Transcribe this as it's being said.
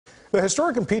The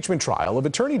historic impeachment trial of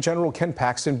Attorney General Ken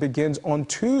Paxton begins on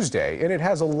Tuesday, and it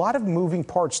has a lot of moving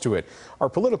parts to it. Our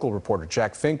political reporter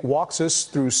Jack Fink walks us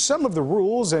through some of the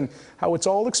rules and how it's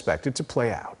all expected to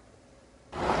play out.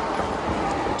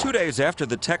 2 days after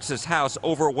the Texas House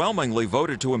overwhelmingly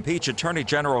voted to impeach Attorney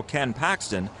General Ken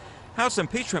Paxton, House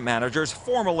impeachment managers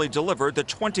formally delivered the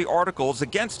 20 articles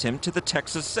against him to the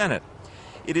Texas Senate.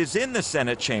 It is in the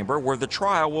Senate chamber where the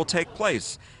trial will take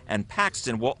place, and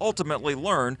Paxton will ultimately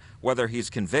learn whether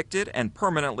he's convicted and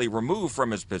permanently removed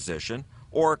from his position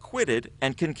or acquitted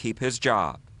and can keep his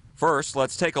job. First,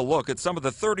 let's take a look at some of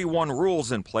the 31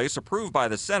 rules in place approved by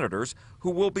the senators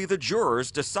who will be the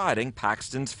jurors deciding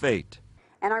Paxton's fate.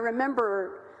 And I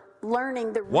remember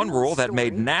learning the one rule that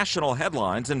made story. national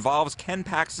headlines involves Ken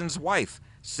Paxton's wife,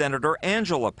 Senator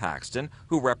Angela Paxton,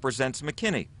 who represents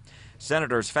McKinney.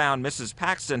 Senators found Mrs.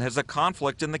 Paxton has a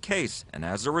conflict in the case and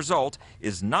as a result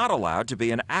is not allowed to be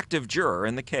an active juror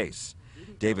in the case.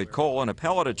 David Cole, an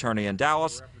appellate attorney in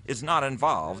Dallas, is not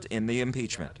involved in the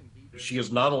impeachment. She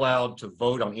is not allowed to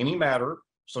vote on any matter,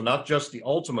 so not just the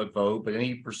ultimate vote, but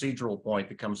any procedural point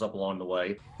that comes up along the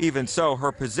way. Even so,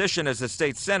 her position as a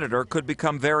state senator could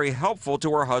become very helpful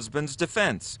to her husband's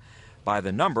defense. By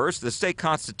the numbers, the state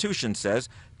constitution says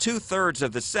 2/3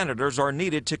 of the senators are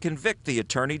needed to convict the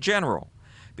attorney general.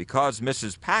 Because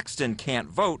Mrs. Paxton can't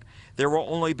vote, there will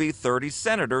only be 30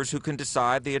 senators who can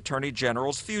decide the attorney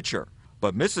general's future.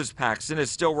 But Mrs. Paxton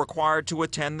is still required to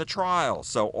attend the trial,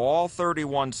 so all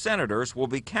 31 senators will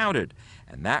be counted,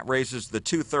 and that raises the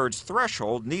 2/3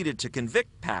 threshold needed to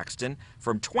convict Paxton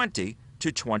from 20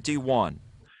 to 21.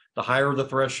 The higher the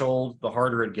threshold, the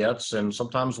harder it gets, and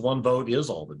sometimes one vote is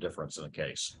all the difference in a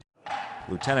case.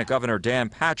 Lieutenant Governor Dan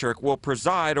Patrick will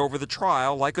preside over the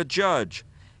trial like a judge.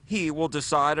 He will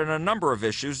decide on a number of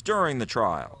issues during the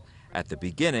trial. At the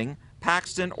beginning,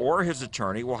 Paxton or his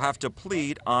attorney will have to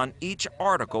plead on each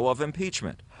article of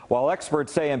impeachment. While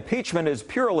experts say impeachment is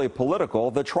purely political,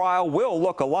 the trial will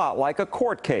look a lot like a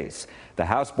court case. The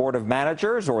House Board of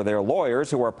Managers or their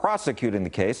lawyers who are prosecuting the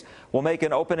case will make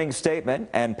an opening statement,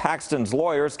 and Paxton's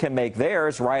lawyers can make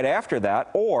theirs right after that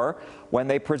or when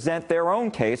they present their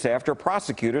own case after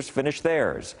prosecutors finish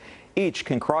theirs. Each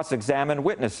can cross-examine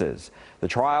witnesses. The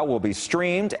trial will be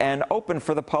streamed and open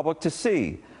for the public to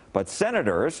see. But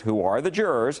senators, who are the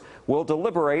jurors, will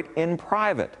deliberate in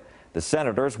private. The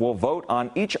senators will vote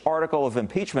on each article of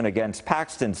impeachment against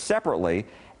Paxton separately,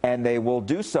 and they will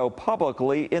do so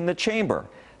publicly in the chamber,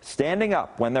 standing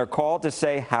up when they're called to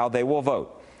say how they will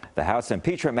vote. The House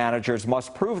impeachment managers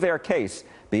must prove their case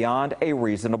beyond a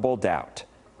reasonable doubt.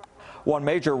 One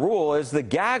major rule is the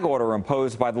gag order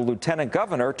imposed by the lieutenant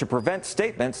governor to prevent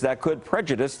statements that could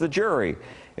prejudice the jury.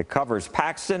 It covers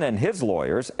Paxton and his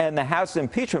lawyers and the House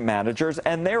impeachment managers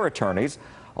and their attorneys,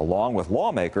 along with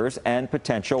lawmakers and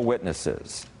potential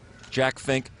witnesses. Jack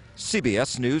Fink,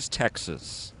 CBS News,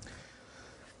 Texas.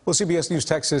 Well, CBS News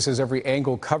Texas has every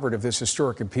angle covered of this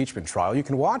historic impeachment trial. You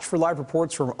can watch for live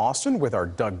reports from Austin with our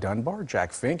Doug Dunbar,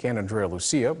 Jack Fink, and Andrea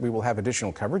Lucia. We will have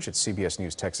additional coverage at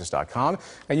cbsnewstexas.com,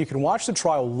 and you can watch the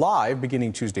trial live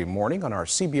beginning Tuesday morning on our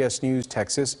CBS News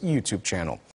Texas YouTube channel.